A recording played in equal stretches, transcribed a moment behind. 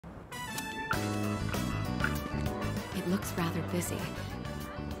looks rather busy.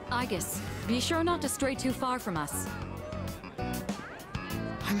 Aigis, be sure not to stray too far from us.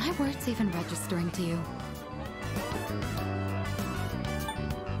 Are my words even registering to you?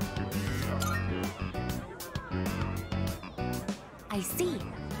 I see.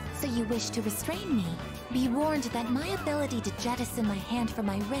 So you wish to restrain me. Be warned that my ability to jettison my hand from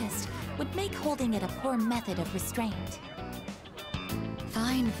my wrist would make holding it a poor method of restraint.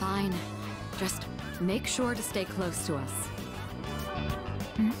 Fine, fine. Just make sure to stay close to us.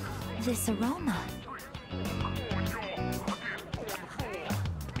 This aroma.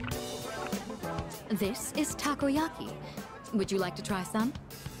 This is takoyaki. Would you like to try some?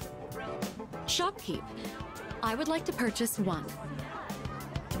 Shopkeep. I would like to purchase one.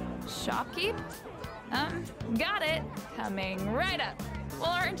 Shopkeep? Got it. Coming right up. Well,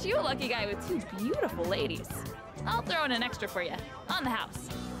 aren't you a lucky guy with two beautiful ladies? I'll throw in an extra for you. On the house.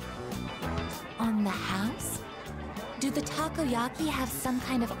 On the house? Do the takoyaki have some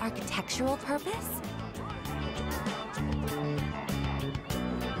kind of architectural purpose?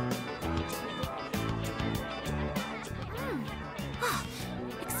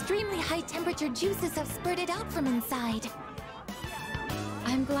 Extremely high-temperature juices have spurted out from inside.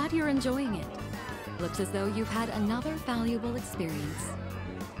 I'm glad you're enjoying it. Looks as though you've had another valuable experience.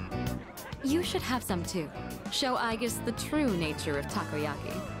 You should have some too. Show Aigis the true nature of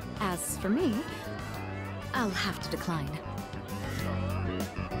takoyaki. As for me, I'll have to decline.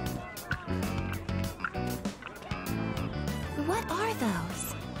 What are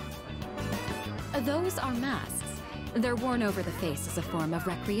those? Those are masks. They're worn over the face as a form of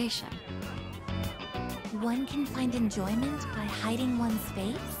recreation. One can find enjoyment by hiding one's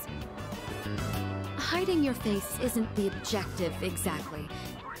face? Hiding your face isn't the objective exactly.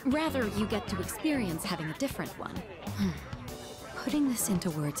 Rather, you get to experience having a different one. Putting this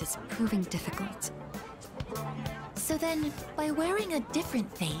into words is proving difficult. So then, by wearing a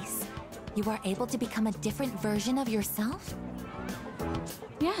different face, you are able to become a different version of yourself?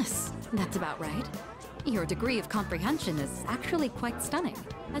 Yes, that's about right. Your degree of comprehension is actually quite stunning.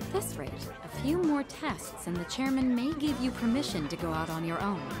 At this rate, a few more tests and the chairman may give you permission to go out on your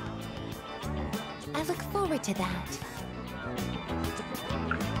own. I look forward to that.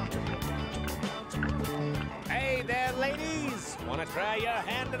 Hey there, ladies! Wanna try your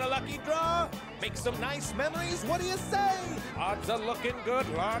hand in a lucky draw? Make some nice memories? What do you say? Odds are looking good.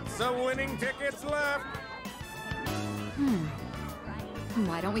 Lots of winning tickets left.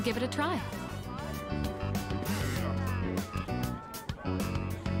 Why don't we give it a try?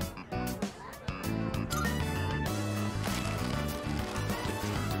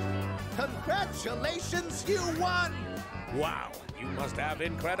 Congratulations, you won! Wow, you must have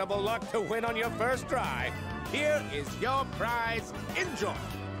incredible luck to win on your first try. Here is your prize. Enjoy!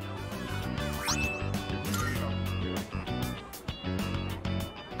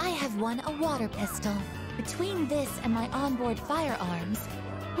 I have won a water pistol. Between this and my onboard firearms,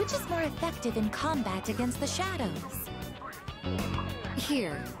 which is more effective in combat against the shadows?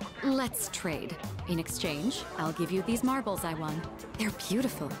 Here, let's trade. In exchange, I'll give you these marbles I won. They're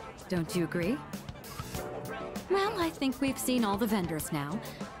beautiful, don't you agree? Well, I think we've seen all the vendors now.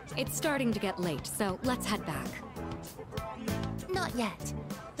 It's starting to get late, so let's head back. Not yet.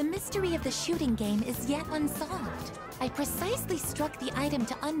 The mystery of the shooting game is yet unsolved. I precisely struck the item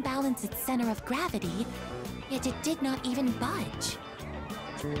to unbalance its center of gravity, yet it did not even budge.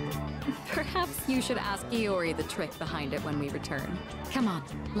 Perhaps you should ask Iori the trick behind it when we return. Come on,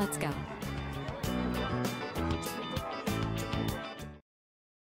 let's go.